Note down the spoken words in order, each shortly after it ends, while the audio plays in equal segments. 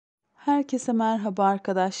Herkese merhaba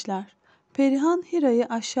arkadaşlar. Perihan Hira'yı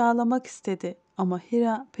aşağılamak istedi ama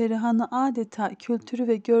Hira Perihan'ı adeta kültürü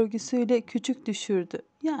ve görgüsüyle küçük düşürdü.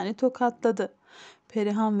 Yani tokatladı.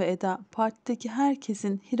 Perihan ve Eda partideki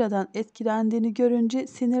herkesin Hira'dan etkilendiğini görünce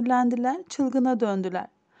sinirlendiler, çılgına döndüler.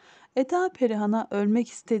 Eda Perihan'a ölmek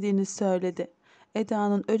istediğini söyledi.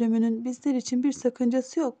 Eda'nın ölümünün bizler için bir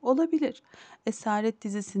sakıncası yok, olabilir. Esaret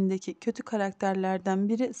dizisindeki kötü karakterlerden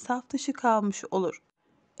biri saf dışı kalmış olur.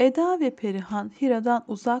 Eda ve Perihan Hira'dan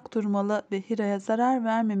uzak durmalı ve Hira'ya zarar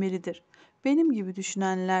vermemelidir. Benim gibi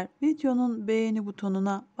düşünenler videonun beğeni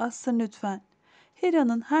butonuna bassın lütfen.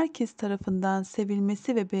 Hira'nın herkes tarafından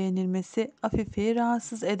sevilmesi ve beğenilmesi Afife'yi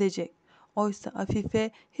rahatsız edecek. Oysa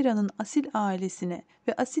Afife Hira'nın asil ailesine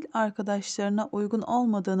ve asil arkadaşlarına uygun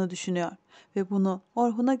olmadığını düşünüyor ve bunu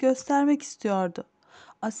Orhun'a göstermek istiyordu.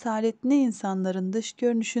 Asalet ne insanların dış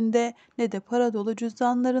görünüşünde ne de para dolu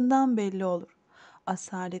cüzdanlarından belli olur.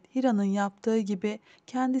 Asalet Hira'nın yaptığı gibi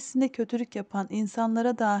kendisine kötülük yapan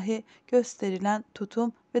insanlara dahi gösterilen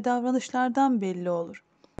tutum ve davranışlardan belli olur.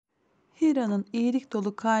 Hira'nın iyilik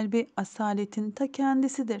dolu kalbi Asalet'in ta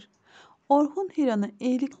kendisidir. Orhun Hira'nın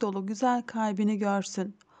iyilik dolu güzel kalbini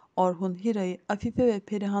görsün. Orhun Hira'yı Afife ve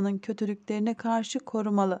Perihan'ın kötülüklerine karşı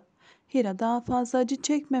korumalı. Hira daha fazla acı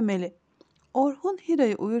çekmemeli. Orhun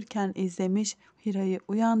Hira'yı uyurken izlemiş, Hira'yı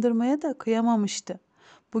uyandırmaya da kıyamamıştı.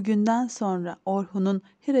 Bugünden sonra Orhun'un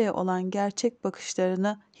Hira'ya olan gerçek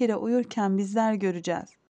bakışlarını Hira uyurken bizler göreceğiz.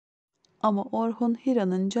 Ama Orhun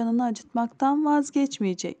Hira'nın canını acıtmaktan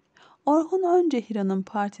vazgeçmeyecek. Orhun önce Hira'nın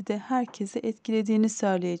partide herkesi etkilediğini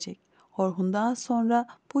söyleyecek. Orhun daha sonra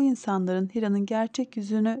bu insanların Hira'nın gerçek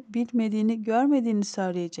yüzünü bilmediğini, görmediğini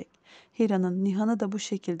söyleyecek. Hira'nın Nihan'ı da bu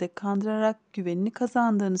şekilde kandırarak güvenini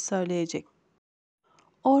kazandığını söyleyecek.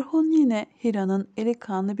 Orhun yine Hira'nın eli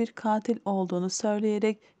kanlı bir katil olduğunu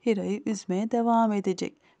söyleyerek Hira'yı üzmeye devam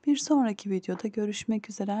edecek. Bir sonraki videoda görüşmek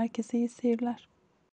üzere. Herkese iyi seyirler.